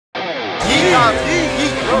Yeat X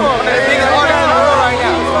biggest artist in the world right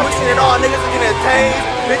now. Pushing it all, niggas was getting tased.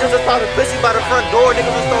 Bitches was popping pussy by the front door.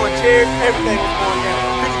 Niggas was throwing chairs. Everything was going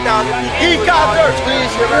down. 50,000 people. Yeat concert. Twin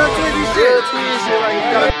shit, real TV shit. Twin shit right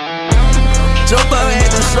here. Jump out at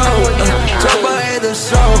the show, jump out at the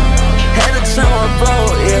show. Had to turn my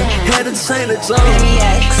flow, yeah, had to change the tone.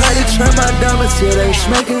 Had to turn my diamonds, yeah, they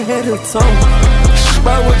smacking head to toe.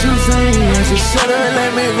 About what you saying, just shut up and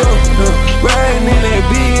let me go. Riding in that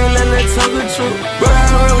beat, let that talk the truth.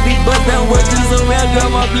 Riding around these bust down watches on me, I got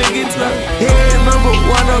my blinking top. Yeah, number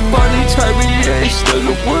one up on these chart, but yeah, ain't stuck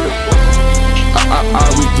to work.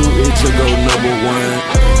 All we do is to go number one.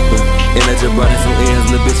 And I just brought in some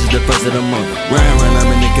ends, little bitches the first of the month. Run,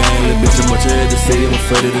 I'm in the game, little bitch, I'm much ready to see, I'm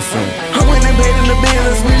afraid of the sun. I went and paid in the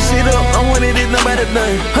business, switch shit up, I wanted it, nobody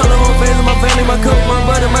done. All of my fans, my family, my coat, my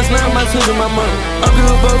brother, my slime, my children, my mom. I'm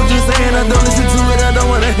good about what you saying, I don't listen to it, I don't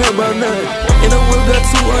wanna hear about nothing. And the world got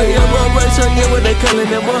two or yeah, bro, right, so get what they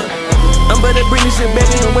calling them up. I'm about to bring this shit back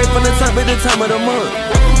and wait from the top at the time of the month.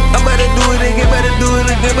 I'm about to do it again, about to do it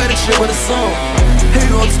again, about to shit with a song. He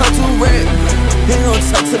gon' talk to rap, he gon'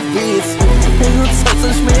 talk to the beats, he gon' talk to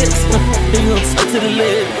the Smiths, he gon' talk to the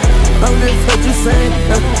lead. I don't give a fuck you saying,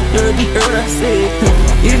 you already heard what I said.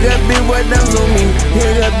 You got big boy downs on me, you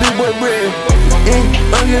got big boy bread. I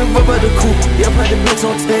don't give a fuck about the coupe, y'all put the bitch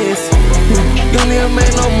on test. You don't even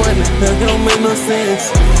make no money, it don't make no sense.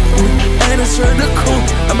 I ain't sure the coupe,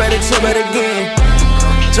 I'm about to trip out again.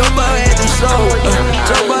 Jump out at the show,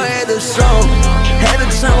 jump out at the show. Had to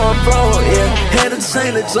turn my flow, yeah, had to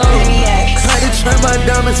change the tone. Had to turn my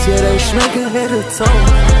diamonds, yeah, they smacking head to toe.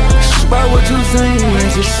 About what you saying,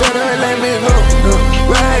 just shut up and let me go.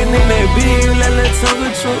 Riding in that beat, let that talk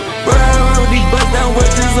the truth. Riding around these bust down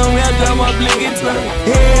watches on me, I got my blinking top.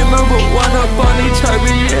 Yeah, number one up on these chart, but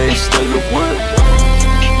yeah, it's still the one.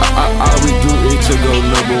 All we do is to go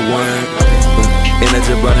number one. And I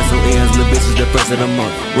just brought in some ends, little bitches the first of the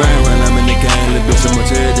month. Run, I'm in the game, little bitch, I'm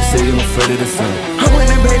much ready to see, I'm afraid of the sun. I went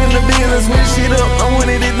and paid in the business, switch shit up, I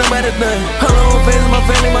wanted it, nobody done. All of my fans, my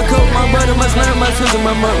family, my coat, my brother, my slime, my children,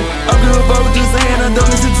 my mom. I'm good about what you saying, I don't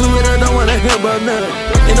listen to it, I don't wanna hear about nothing.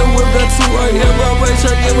 And the world got two or yeah, bro, right,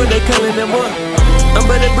 sure, get what they calling them up. I'm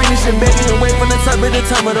about to bring this shit back and wait from the top at the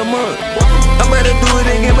time of the month. I'm about to do it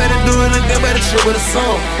again, about to do it again, about to shit with a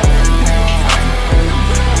song.